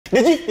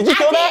Did you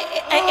feel that?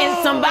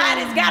 And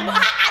somebody's got to move.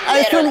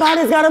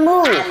 Somebody's got to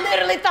move. I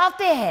literally thought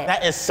that.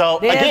 That is so,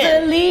 There's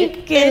again, a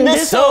leak in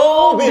this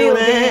soul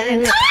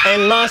building.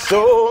 and my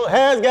soul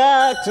has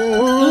got to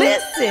move.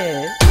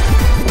 Listen.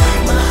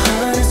 My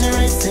heart is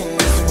racing,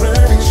 it's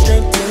running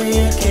straight to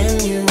you.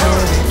 Can you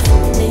run it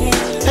for me?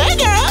 Hey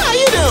girl, how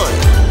you doing?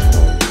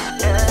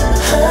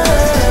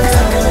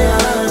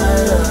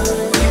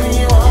 Giving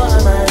you all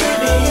of my,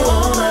 giving you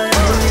all my,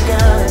 you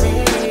got me.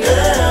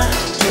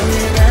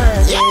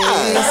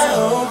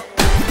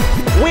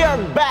 We are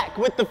back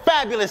with the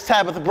fabulous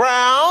Tabitha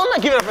Brown.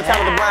 Give it up for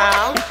Tabitha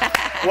Brown.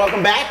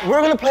 Welcome back.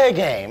 We're gonna play a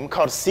game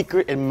called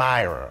Secret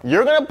Admirer.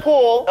 You're gonna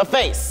pull a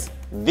face.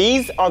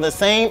 These are the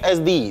same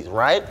as these,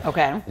 right?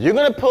 Okay. You're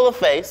gonna pull a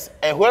face,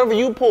 and whoever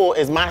you pull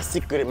is my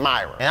secret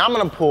admirer. And I'm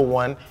gonna pull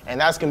one, and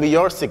that's gonna be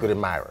your secret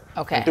admirer.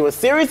 Okay. And through a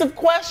series of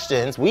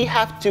questions, we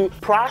have to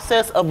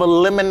process of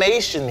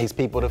elimination these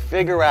people to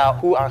figure out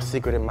who our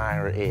secret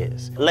admirer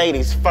is.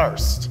 Ladies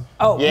first.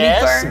 Oh,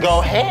 yes, me first? go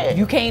ahead.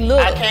 You can't look.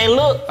 I can't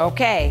look.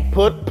 Okay.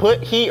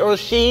 Put he or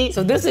she.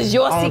 So this is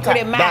your on secret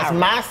top. admirer. That's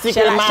my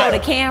secret admirer. Should I show the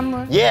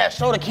camera? Yeah,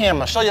 show the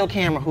camera. Show your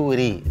camera who it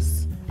is.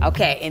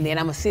 Okay, and then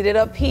I'm gonna sit it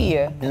up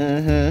here.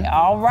 Mm-hmm.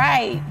 All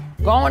right.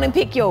 Go on and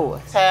pick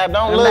yours. Tab,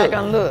 don't I'm look. not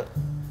gonna look.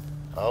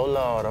 Oh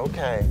Lord,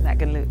 okay. Not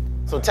gonna look.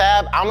 So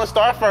Tab, I'm gonna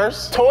start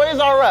first. Toys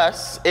R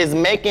Us is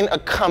making a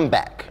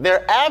comeback.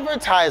 Their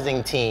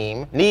advertising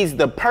team needs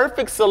the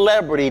perfect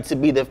celebrity to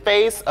be the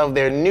face of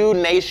their new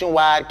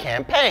nationwide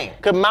campaign.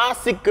 Could my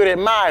secret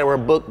admirer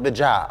book the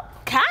job?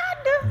 Kinda.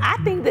 I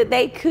think that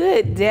they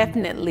could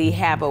definitely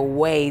have a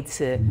way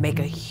to make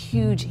a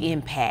huge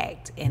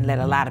impact and let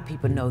a lot of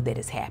people know that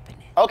it's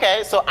happening.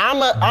 Okay, so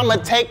I'm a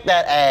take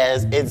that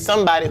as it's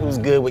somebody who's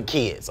good with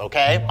kids,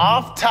 okay?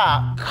 Off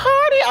top,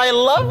 Cardi, I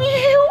love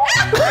you.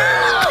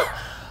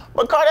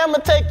 But Cardi, I'm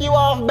gonna take you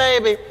off,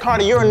 baby.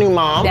 Cardi, you're a new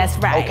mom. That's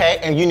right. Okay,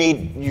 and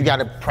you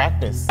gotta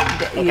practice.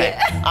 Okay.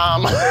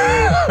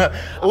 Yeah.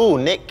 Ooh,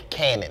 Nick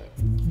Cannon.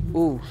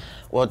 Ooh.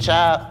 Well,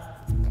 child,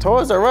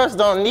 Toys R Us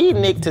don't need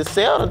Nick to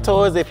sell the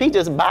toys if he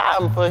just buy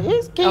them for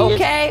his kids.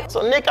 Okay.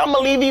 So Nick, I'm gonna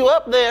leave you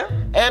up there.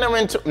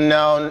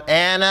 No,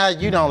 Anna,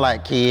 you don't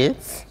like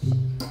kids.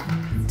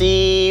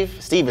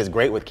 Steve is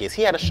great with kids.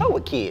 He had a show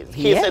with kids.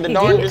 Kids said the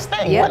darndest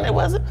thing,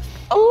 wasn't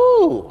it?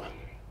 Ooh.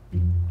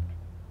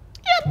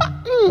 Yeah,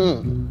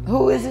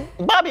 Who is it?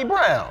 Bobby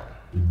Brown.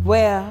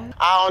 Well,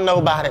 I don't know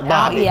about it,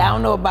 Bobby. I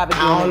don't know about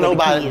Bobby. I don't know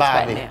about it,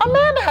 Bobby. Right now.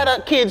 Amanda had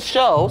a kid's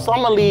show, so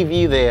I'm gonna leave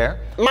you there.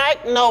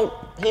 Mike, no,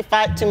 he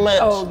fight too much.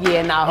 Oh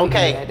yeah, no.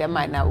 Okay. Yeah, that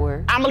might not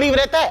work. I'm gonna leave it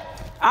at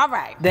that. All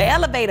right. The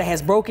elevator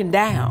has broken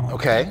down.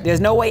 Okay.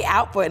 There's no way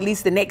out for at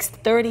least the next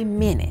 30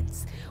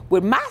 minutes.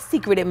 Would my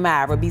secret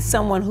admirer be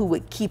someone who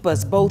would keep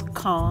us both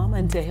calm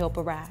until help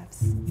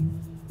arrives?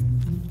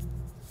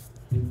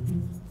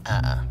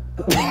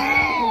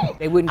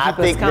 They wouldn't keep us calm. I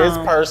think this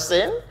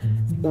person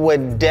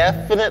would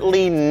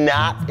definitely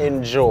not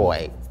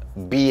enjoy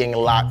being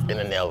locked in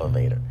an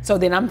elevator. So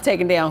then I'm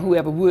taking down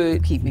whoever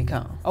would keep me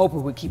calm.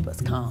 Oprah would keep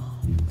us calm.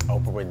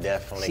 Oprah would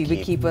definitely She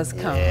would keep us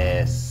calm.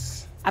 Yes.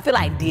 I feel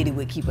like Diddy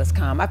would keep us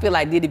calm. I feel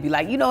like Diddy be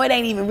like, you know, it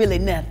ain't even really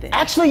nothing.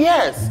 Actually,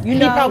 yes. You He'd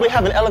know? probably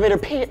have an elevator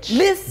pitch.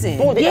 Listen,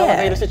 For the yeah.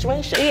 elevator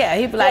situation. Yeah,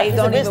 he'd be like, he's a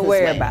don't even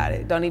worry businessman. about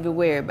it. Don't even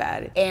worry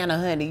about it. Anna,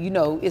 honey, you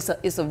know, it's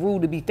a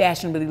rule to be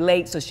fashionably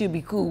late, so she'll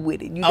be cool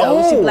with it. You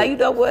know, she'll be like, you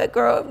know what,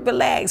 girl,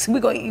 relax. We're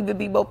gonna even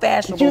be more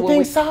fashionable. You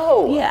think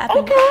so? Yeah,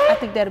 I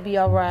think that'll be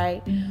all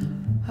right.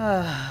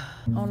 I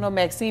don't know,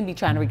 Maxine be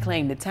trying to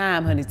reclaim the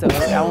time, honey, so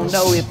I don't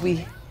know if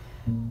we...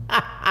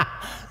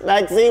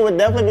 Maxine would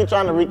definitely be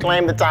trying to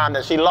reclaim the time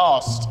that she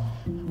lost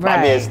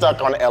by being stuck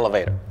on the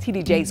elevator.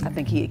 TD Jakes, I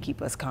think he'd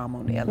keep us calm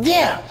on the elevator.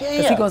 Yeah.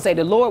 Because he's gonna say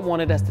the Lord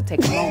wanted us to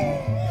take him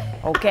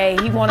home. Okay,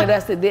 he wanted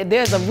us to,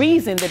 there's a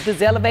reason that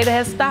this elevator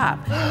has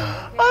stopped.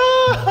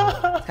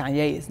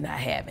 Kanye is not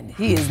having it.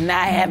 He is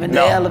not having the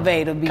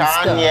elevator be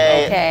stuck,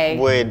 okay? Kanye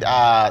would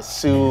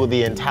sue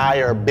the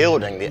entire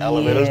building the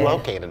elevator's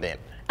located in.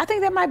 I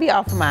think that might be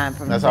off of mine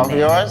from That's off of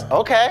yours?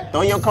 Okay.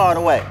 Throw your card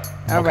away.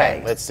 All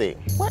right. Let's see.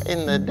 What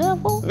in the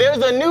devil? There's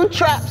a new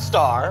trap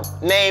star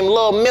named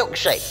Lil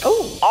Milkshake.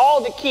 Ooh.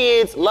 All the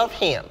kids love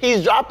him.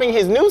 He's dropping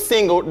his new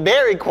single,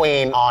 Dairy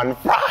Queen, on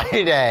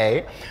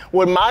Friday.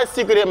 Would my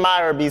secret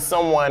admirer be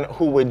someone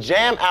who would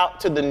jam out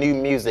to the new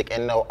music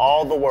and know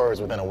all the words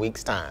within a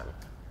week's time?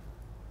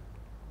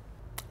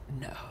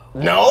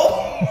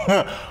 No?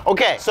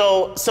 Okay,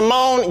 so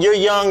Simone, you're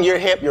young, you're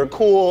hip, you're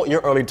cool,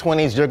 you're early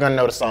 20s, you're gonna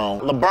know the song.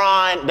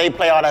 LeBron, they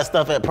play all that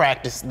stuff at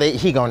practice,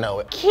 he gonna know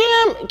it. Kim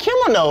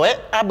will know it,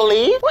 I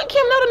believe. Would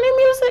Kim know the new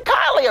music?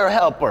 Kylie or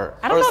help her?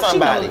 I don't or know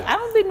somebody? if she knows. I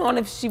don't be knowing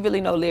if she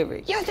really know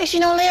lyrics. You don't think she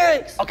know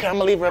lyrics? Okay, I'm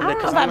gonna leave her up I there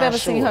don't know because if I'm I've not ever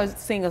sure. seen her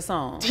sing a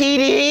song.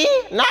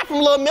 TD, not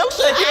from Lil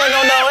Milkshake, you ain't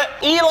gonna know it.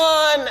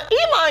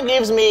 Elon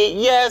gives me,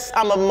 yes,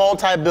 I'm a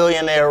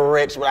multi-billionaire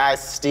rich, but I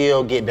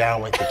still get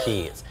down with the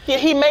kids.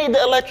 He made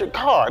the electric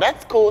car.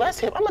 That's cool, that's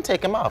hip. I'm gonna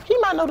take him off. He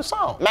might know the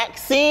song.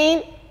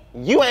 Maxine,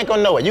 You ain't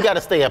gonna know it. You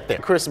gotta stay up there.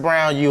 Chris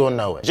Brown, you'll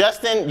know it.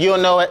 Justin, you'll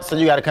know it, so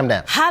you gotta come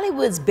down.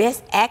 Hollywood's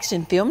best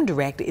action film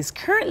director is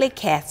currently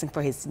casting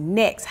for his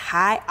next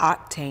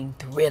high-octane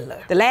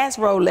thriller. The last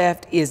role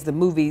left is the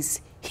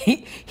movie's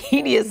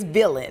hideous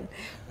villain.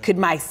 Could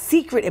my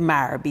secret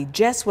admirer be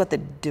just what the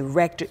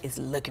director is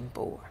looking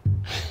for?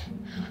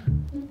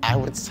 I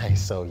would say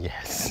so,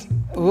 yes.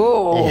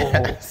 Ooh.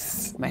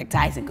 Yes. Mike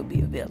Tyson could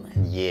be a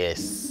villain.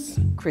 Yes.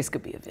 Chris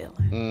could be a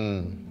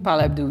villain.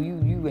 Paula Abdul,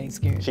 you ain't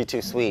scared. She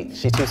too sweet.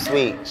 She too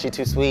sweet. She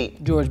too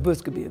sweet. George Bush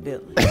could be a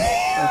villain.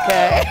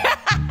 Okay?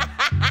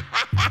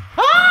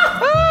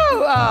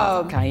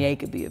 Oh, Kanye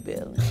could be a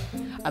villain.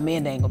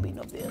 Amanda ain't gonna be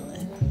no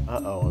villain.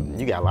 Uh-oh,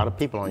 you got a lot of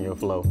people on your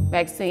flow.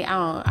 Maxine,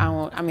 I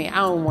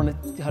don't want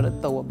her to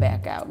throw her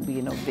back out and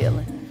be no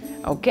villain.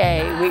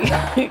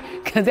 Okay?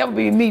 Because that would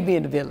be me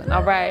being the villain,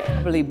 all right?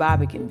 I believe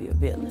Bobby can be a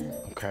villain.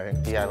 Okay,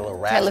 you got a little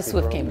raspy. Taylor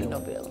Swift can't be no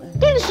villain.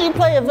 Didn't she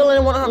play a villain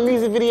in one of her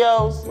music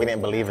videos? We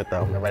didn't believe it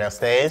though. Everybody else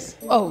stays?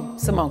 Oh,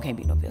 Simone can't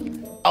be no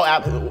villain. Oh,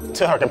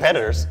 to her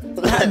competitors.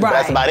 Right.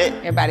 That's about it.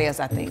 Everybody else,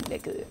 I think they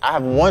could. I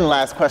have one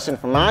last question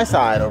from my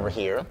side over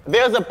here.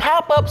 There's a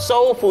pop-up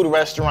soul food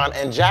restaurant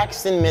in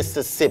Jackson,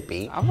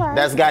 Mississippi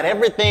that's got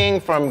everything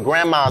from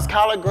grandma's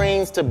collard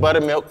greens to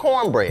buttermilk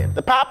cornbread.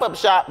 The pop-up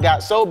shop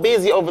got so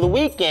busy over the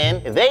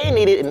weekend, they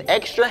needed an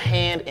extra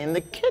hand in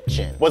the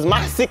kitchen. Was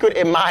my secret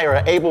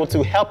admirer able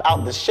to help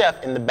out the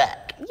chef in the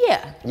back?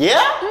 Yeah.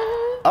 Yeah?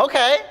 Mm-hmm.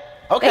 Okay.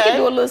 Okay. They can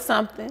do a little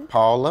something.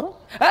 Paula.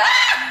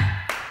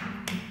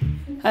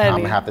 Honey,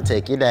 I'm gonna have to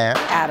take you down.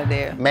 out of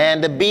there.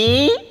 Amanda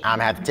B, I'm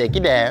gonna have to take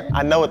you down.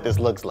 I know what this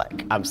looks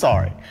like. I'm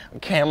sorry.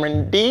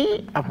 Cameron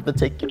D, I'm gonna have to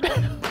take you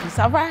down. It's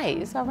all right.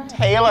 It's all right.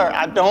 Taylor,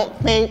 I don't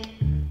think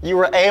you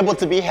were able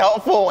to be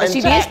helpful in She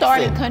did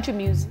start in country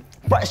music.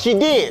 Right, she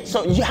did.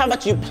 So how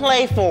about you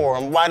play for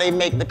them while they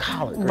make the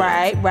collard greens?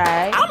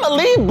 Right. I'm gonna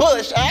leave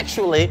Bush,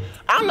 actually.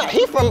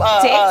 He from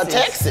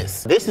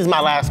Texas. This is my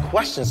last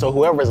question, so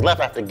whoever is left,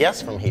 I have to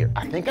guess from here.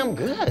 I think I'm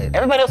good.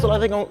 Everybody else looks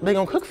like they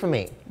gonna cook for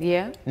me.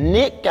 Yeah.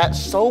 Nick got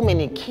so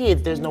many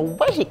kids, there's no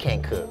way he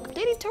can't cook.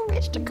 Daddy too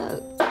rich to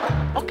cook.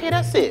 Okay,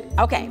 that's it.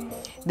 Okay.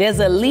 There's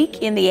a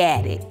leak in the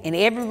attic, and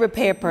every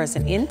repair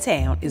person in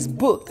town is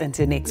booked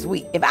until next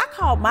week. If I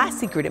called my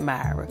secret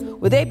admirer,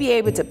 would they be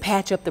able to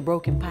patch up the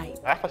broken pipe?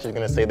 I thought you were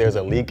gonna say there's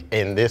a leak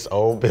in this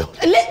old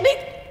building. Let me.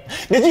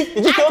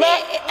 Did you feel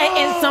that?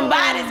 And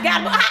somebody's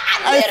got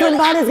to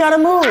Somebody's gotta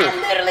move. I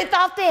literally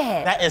thought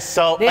that. That is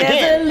so, There's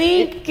again, a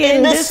leak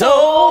in this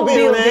old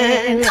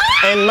building.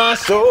 and my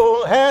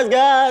soul has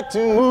got to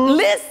move.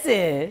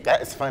 Listen.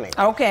 That is funny.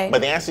 Okay. But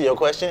the answer to your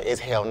question is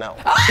hell no.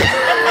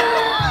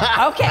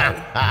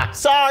 Okay.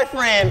 Sorry,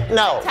 friend,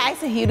 no.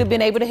 Tyson, he'd have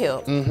been able to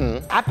help.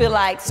 Mm-hmm. I feel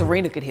like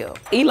Serena could help.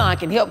 Elon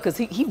can help because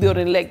he built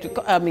an electric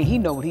car. I mean, he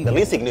know what he The does.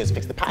 least he can do is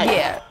fix the pipe.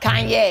 Yeah.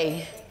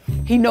 Kanye,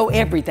 he know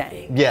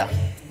everything. Yeah.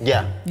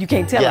 You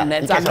can't tell him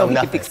that, you so I can't know tell he him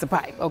can nothing. fix the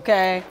pipe,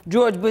 okay?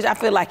 George Bush, I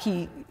feel like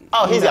he...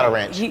 Oh, he's got a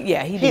wrench.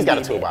 He's got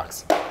a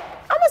toolbox. I'm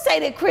gonna say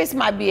that Chris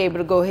might be able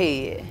to go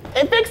ahead.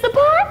 And fix the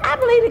pipe? I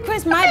believe that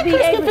Chris might be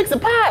Chris able can fix the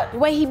pipe. The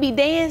way he be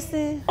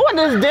dancing. What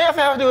does dance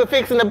have to do with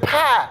fixing the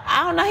pipe?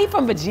 I don't know, he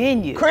from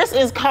Virginia. Chris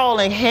is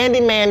calling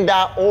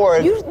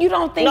handyman.org. You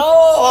don't think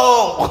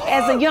No!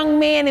 as a young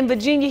man in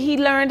Virginia he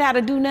learned how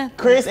to do nothing?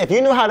 Chris, if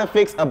you knew how to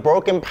fix a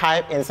broken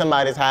pipe in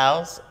somebody's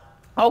house,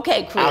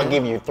 Okay, Chris. I'll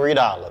give you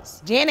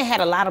 $3. Janet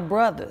had a lot of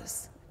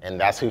brothers. And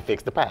that's who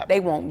fixed the pipe. They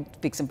won't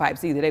fixing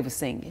pipes either, they were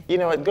singing. You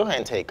know what, go ahead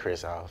and take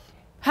Chris off.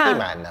 Huh? He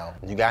might know.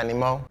 You got any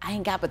more? I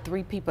ain't got but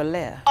 3 people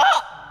left.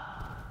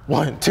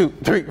 1, 2,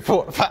 3,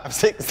 4, 5,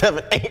 6,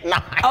 7, 8,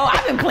 9. Oh,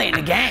 I've been playing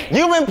the game.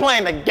 You've been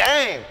playing the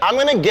game. I'm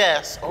gonna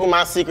guess who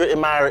my secret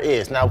admirer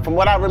is. Now, from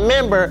what I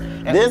remember,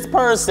 this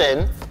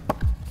person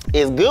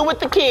is good with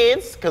the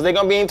kids, because they're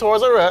gonna be in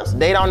Toys R Us.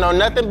 They don't know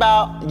nothing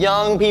about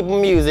young people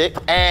music,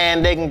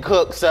 and they can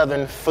cook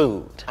Southern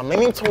food. I'm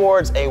leaning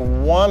towards a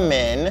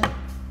woman,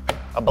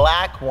 a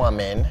black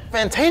woman.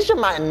 Fantasia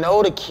might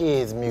know the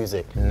kids'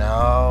 music.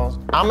 No.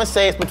 I'm gonna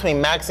say it's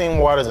between Maxine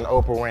Waters and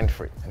Oprah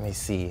Winfrey. Let me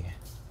see.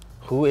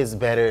 Who is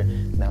better?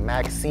 Now,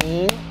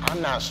 Maxine,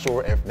 I'm not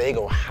sure if they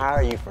go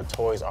hire you for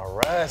Toys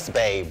R Us,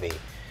 baby.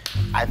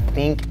 I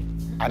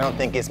don't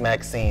think it's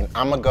Maxine.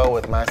 I'm gonna go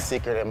with my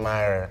secret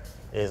admirer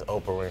is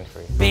Oprah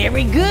Winfrey.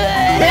 Very good.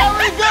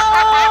 Very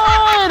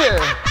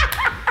good!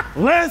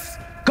 Let's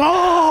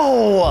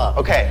go!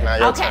 Okay, now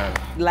your turn.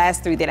 The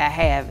last 3 that I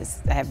have is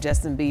I have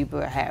Justin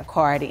Bieber, I have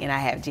Cardi, and I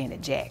have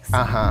Janet Jackson.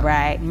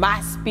 Right?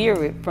 My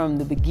spirit from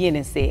the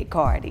beginning said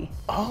Cardi.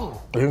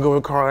 Oh, you can go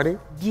with Cardi?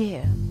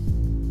 Yeah.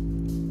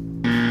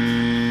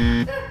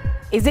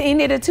 Is there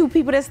any of the 2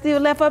 people that's still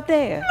left up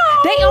there?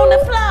 No. They on the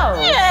floor.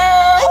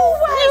 Yeah. Who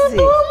was it?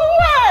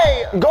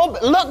 Go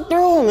look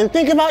through them and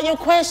think about your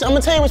question. I'm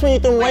gonna tell you which one you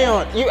threw away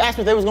on. You asked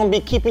me if they was gonna be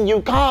keeping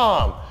you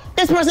calm.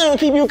 This person gonna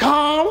keep you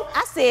calm.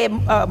 I said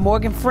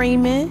Morgan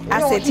Freeman.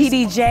 I said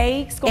T.D.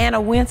 Jakes. Anna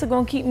Wintour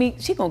gonna keep me.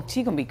 She gonna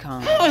be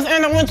calm. How is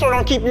Anna Wintour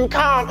gonna keep you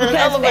calm in an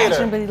elevator?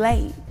 Fashionably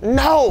late.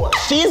 No,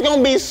 she's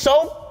gonna be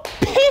so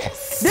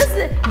pissed.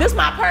 This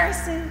my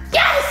person.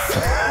 Yes!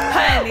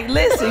 Honey,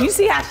 listen, you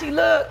see how she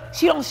look?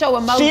 She don't show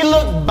emotion. She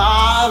look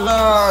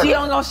bothered. She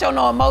don't gonna show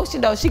no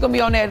emotion though. She gonna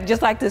be on there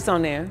just like this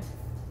on there.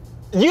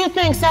 You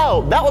think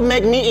so? That would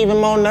make me even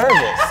more nervous.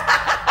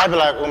 I'd be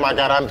like, oh my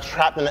God, I'm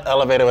trapped in the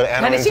elevator with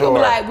Anna. Honey, she gonna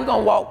be like, we're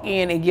gonna walk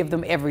in and give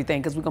them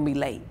everything because we're gonna be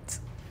late.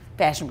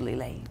 Fashionably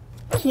late.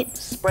 Keep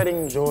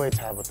spreading joy,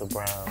 Tabitha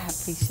Brown. I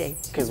appreciate you.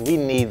 Because we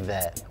need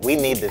that. We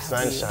need the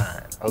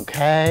sunshine,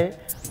 okay?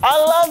 I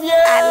love you!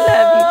 I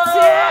love you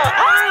too.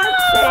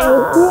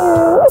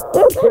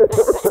 Thank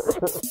you.